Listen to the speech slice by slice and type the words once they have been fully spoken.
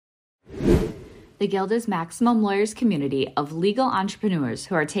The Guild is Maximum Lawyers' community of legal entrepreneurs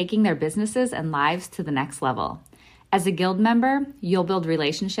who are taking their businesses and lives to the next level. As a Guild member, you'll build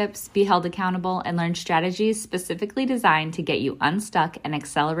relationships, be held accountable, and learn strategies specifically designed to get you unstuck and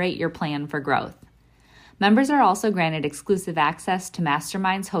accelerate your plan for growth. Members are also granted exclusive access to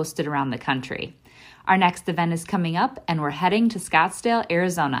masterminds hosted around the country. Our next event is coming up, and we're heading to Scottsdale,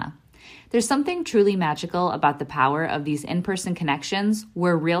 Arizona. There's something truly magical about the power of these in-person connections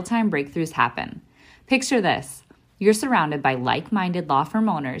where real-time breakthroughs happen. Picture this. You're surrounded by like-minded law firm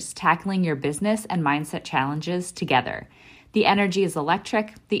owners tackling your business and mindset challenges together. The energy is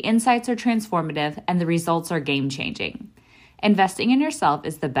electric, the insights are transformative, and the results are game-changing. Investing in yourself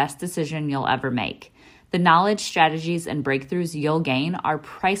is the best decision you'll ever make. The knowledge, strategies, and breakthroughs you'll gain are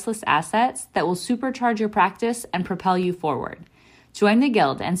priceless assets that will supercharge your practice and propel you forward. Join the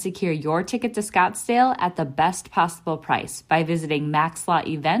Guild and secure your ticket to Scottsdale at the best possible price by visiting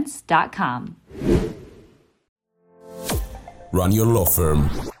MaxLawEvents.com. Run your law firm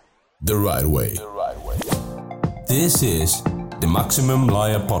the right way. This is the Maximum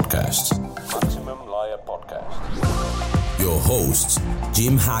Lawyer Podcast. Your hosts,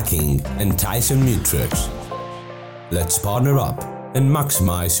 Jim Hacking and Tyson Mutrux. Let's partner up and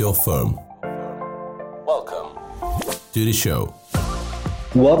maximize your firm. Welcome to the show.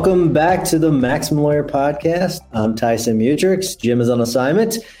 Welcome back to the Maximum Lawyer Podcast. I'm Tyson Mutrux. Jim is on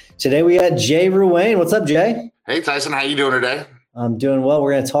assignment. Today we got Jay Ruane. What's up, Jay? Hey, Tyson. How you doing today? I'm doing well.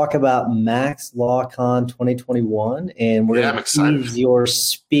 We're going to talk about MaxLawCon 2021, and we're going to use your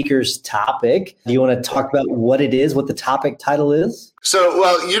speaker's topic. Do you want to talk about what it is, what the topic title is? So,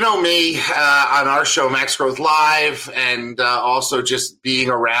 well, you know me on our show, Max Growth Live, and also just being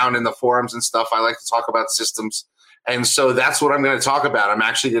around in the forums and stuff. I like to talk about systems. And so that's what I'm going to talk about. I'm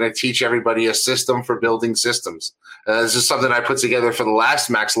actually going to teach everybody a system for building systems. This is something I put together for the last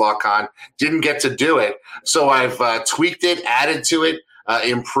MaxLawCon. Didn't get to do it. So I've tweaked it, added to it,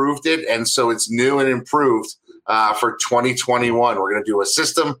 improved it. And so it's new and improved for 2021. We're going to do a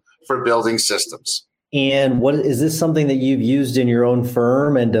system for building systems. And what is this something that you've used in your own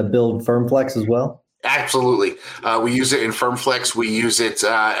firm and to build FirmFlex as well? Absolutely. We use it in FirmFlex. We use it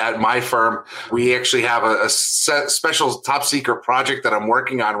at my firm. We actually have a special top secret project that I'm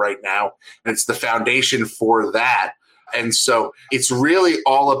working on right now. And it's the foundation for that. And so it's really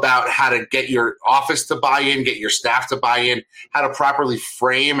all about how to get your office to buy in, get your staff to buy in, how to properly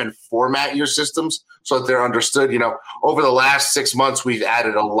frame and format your systems so that they're understood. You know, over the last 6 months, we've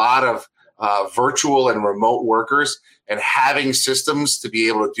added a lot of virtual and remote workers, and having systems to be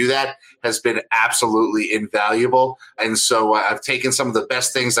able to do that has been absolutely invaluable. And so I've taken some of the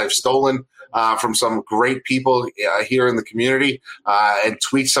best things I've stolen from some great people here in the community and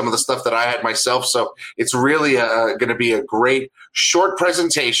tweaked some of the stuff that I had myself. So it's really going to be a great short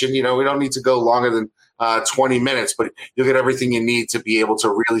presentation. You know, we don't need to go longer than 20 minutes, but you'll get everything you need to be able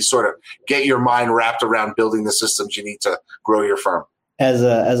to really sort of get your mind wrapped around building the systems you need to grow your firm. As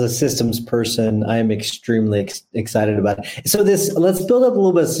a systems person, I am extremely excited about it. So let's build up a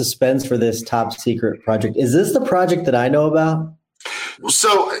little bit of suspense for this top secret project. Is this the project that I know about?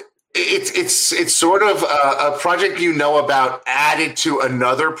 So it's sort of a project you know about added to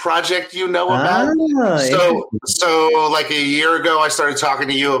another project you know about. So like a year ago, I started talking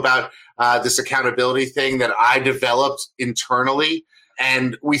to you about this accountability thing that I developed internally,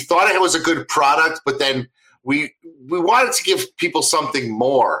 and we thought it was a good product, but then we wanted to give people something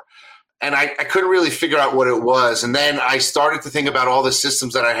more. And I couldn't really figure out what it was. And then I started to think about all the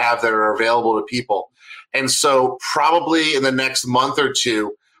systems that I have that are available to people. And so probably in the next month or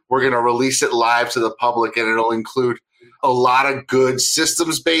two, we're going to release it live to the public, and it'll include a lot of good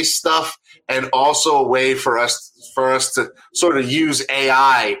systems-based stuff and also a way for us to sort of use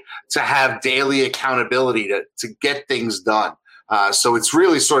AI to have daily accountability to get things done. So it's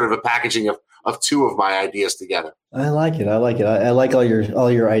really sort of a packaging of two of my ideas together. I like it. I like all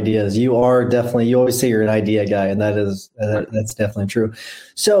your ideas. You always say you're an idea guy, and that's definitely true.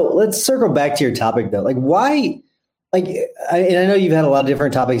 So let's circle back to your topic though. Like why, and I know you've had a lot of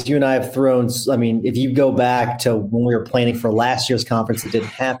different topics. You and I have thrown, if you go back to when we were planning for last year's conference, it didn't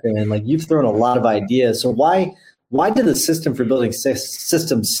happen. And like you've thrown a lot of ideas. So why did the system for building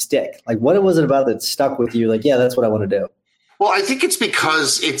systems stick? Like what was it about that stuck with you? Like, yeah, that's what I want to do. Well, I think it's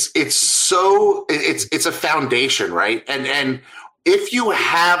because it's a foundation, right? And if you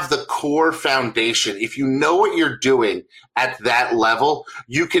have the core foundation, if you know what you're doing at that level,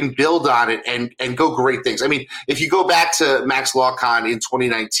 you can build on it and go great things. I mean, if you go back to MaxLawCon in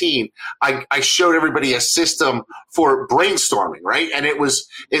 2019, I showed everybody a system for brainstorming, right? And it was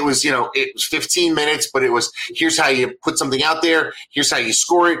 15 minutes, but it was, here's how you put something out there. Here's how you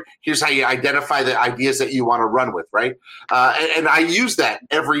score it. Here's how you identify the ideas that you want to run with, right? And I use that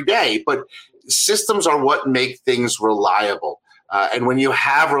every day, but systems are what make things reliable. And when you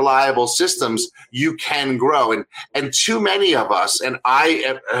have reliable systems, you can grow. And too many of us, and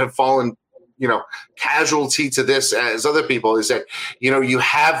I have fallen, casualty to this as other people, is that, you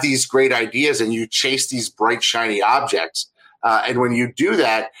have these great ideas and you chase these bright, shiny objects. And when you do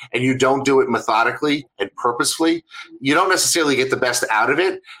that and you don't do it methodically and purposefully, you don't necessarily get the best out of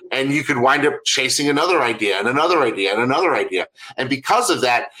it. And you could wind up chasing another idea and another idea and another idea. And because of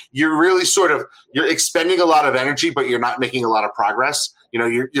that, you're really you're expending a lot of energy, but you're not making a lot of progress.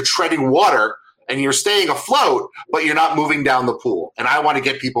 You're treading water and you're staying afloat, but you're not moving down the pool. And I want to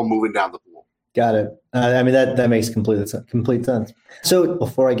get people moving down the pool. Got it. That makes complete sense. So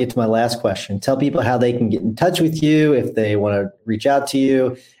before I get to my last question, tell people how they can get in touch with you if they want to reach out to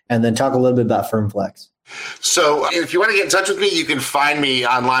you, and then talk a little bit about FirmFlex. So if you want to get in touch with me, you can find me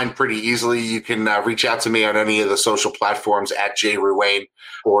online pretty easily. You can reach out to me on any of the social platforms at @Ruane,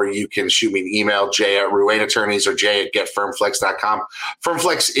 or you can shoot me an email, j@Ruane Attorneys or j@getfirmflex.com.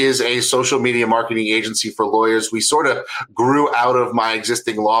 FirmFlex is a social media marketing agency for lawyers. We sort of grew out of my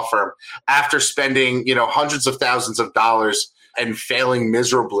existing law firm after spending, hundreds of thousands of dollars and failing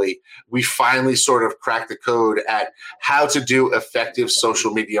miserably. We finally sort of cracked the code at how to do effective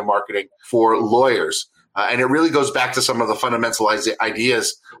social media marketing for lawyers. And it really goes back to some of the fundamental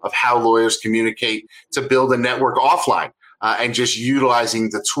ideas of how lawyers communicate to build a network offline, and just utilizing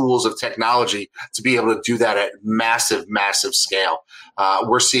the tools of technology to be able to do that at massive, massive scale.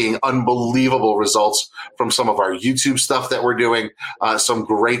 We're seeing unbelievable results from some of our YouTube stuff that we're doing, some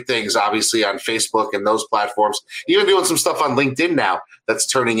great things, obviously, on Facebook and those platforms, even doing some stuff on LinkedIn now that's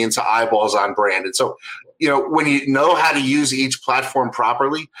turning into eyeballs on brand. And so, when you know how to use each platform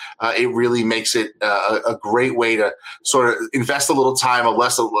properly, it really makes it a great way to sort of invest a little time,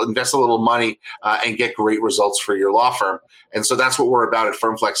 invest a little money, and get great results for your law firm. And so that's what we're about at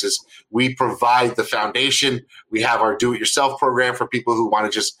FirmFlex. Is we provide the foundation. We have our do-it-yourself program for people who want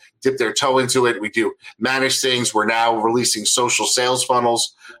to just dip their toe into it. We do manage things. We're now releasing social sales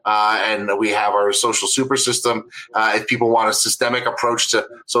funnels, and we have our social super system if people want a systemic approach to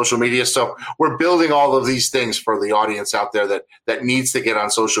social media. So we're building all of these things for the audience out there that needs to get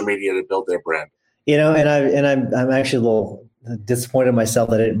on social media to build their brand. And I'm actually a little disappointed in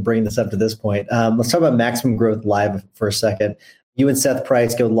myself that I didn't bring this up to this point. Let's talk about Maximum Growth Live for a second. You and Seth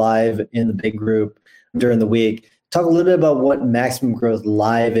Price go live in the big group during the week. Talk a little bit about what Maximum Growth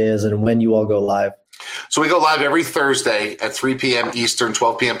Live is and when you all go live. So we go live every Thursday at 3 p.m. Eastern,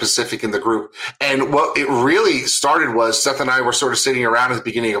 12 p.m. Pacific in the group. And what it really started was Seth and I were sort of sitting around at the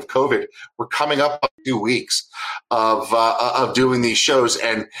beginning of COVID. We're coming up on 2 weeks of doing these shows.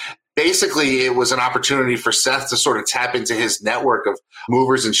 And basically, it was an opportunity for Seth to sort of tap into his network of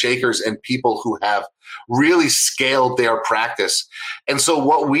movers and shakers and people who have really scaled their practice. And so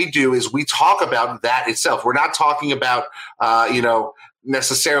what we do is we talk about that itself. We're not talking about,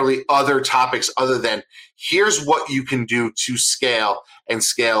 necessarily other topics other than here's what you can do to scale and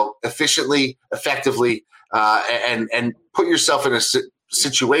scale efficiently, effectively, and put yourself in a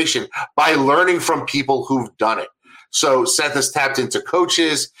situation by learning from people who've done it. So Seth has tapped into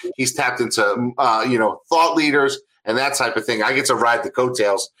coaches. He's tapped into, thought leaders and that type of thing. I get to ride the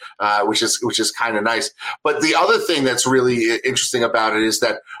coattails, which is kind of nice. But the other thing that's really interesting about it is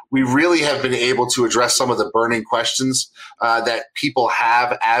that we really have been able to address some of the burning questions that people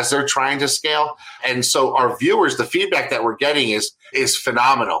have as they're trying to scale. And so our viewers, the feedback that we're getting is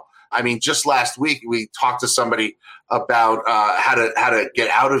phenomenal. I mean, just last week, we talked to somebody about how to get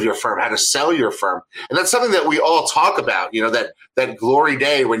out of your firm, how to sell your firm. And that's something that we all talk about, that glory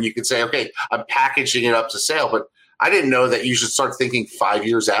day when you could say, okay, I'm packaging it up to sale. But I didn't know that you should start thinking 5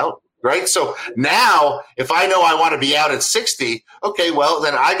 years out, right? So now if I know I want to be out at 60, okay, well,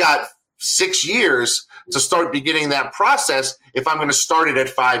 then I got 6 years to start beginning that process if I'm going to start it at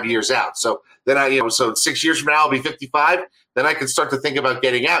 5 years out. So then so 6 years from now, I'll be 55. Then I can start to think about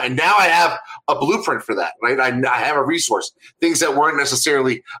getting out. And now I have a blueprint for that, right? I have a resource, things that weren't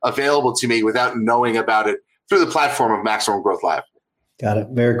necessarily available to me without knowing about it through the platform of Maximum Growth Live. Got it.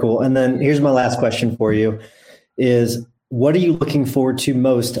 Very cool. And then here's my last question for you is, what are you looking forward to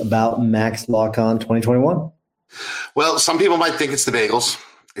most about MaxLawCon 2021? Well, some people might think it's the bagels.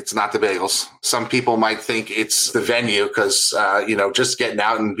 It's not the bagels. Some people might think it's the venue because, just getting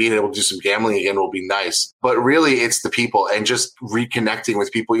out and being able to do some gambling again will be nice. But really, it's the people and just reconnecting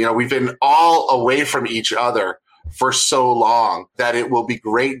with people. We've been all away from each other for so long that it will be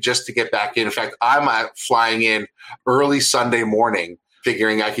great just to get back in. In fact, I'm flying in early Sunday morning,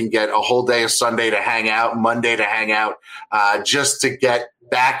 figuring I can get a whole day of Sunday to hang out, Monday to hang out, just to get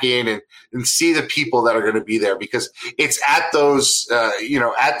back in and see the people that are going to be there, because it's at those,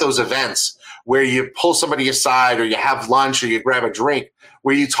 at those events where you pull somebody aside or you have lunch or you grab a drink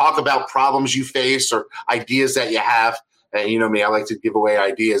where you talk about problems you face or ideas that you have. And you know me, I like to give away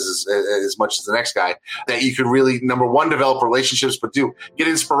ideas as much as the next guy, that you can really, number one, develop relationships, but get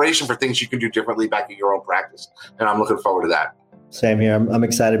inspiration for things you can do differently back at your own practice. And I'm looking forward to that. Same here. I'm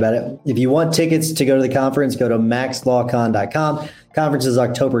excited about it. If you want tickets to go to the conference, go to MaxLawCon.com. Conference is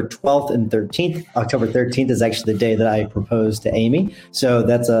October 12th and 13th. October 13th is actually the day that I proposed to Amy. So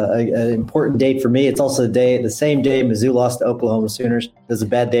that's an important date for me. It's also the same day Mizzou lost to Oklahoma Sooners. It was a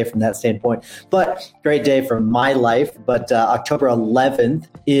bad day from that standpoint, but great day from my life. But October 11th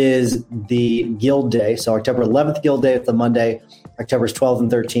is the Guild Day. So October 11th, Guild Day, it's the Monday. October 12th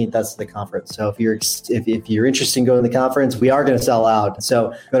and 13th, that's the conference. So if you're interested in going to the conference, we are going to sell out.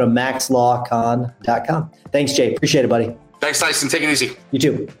 So go to MaxLawCon.com. Thanks, Jay. Appreciate it, buddy. Thanks, Tyson. Take it easy. You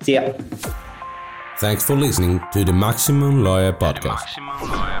too. See ya. Thanks for listening to the Maximum Lawyer Podcast.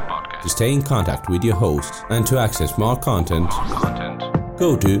 To stay in contact with your hosts and to access more content,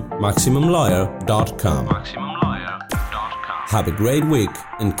 go to MaximumLawyer.com. Have a great week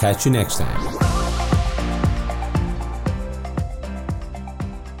and catch you next time.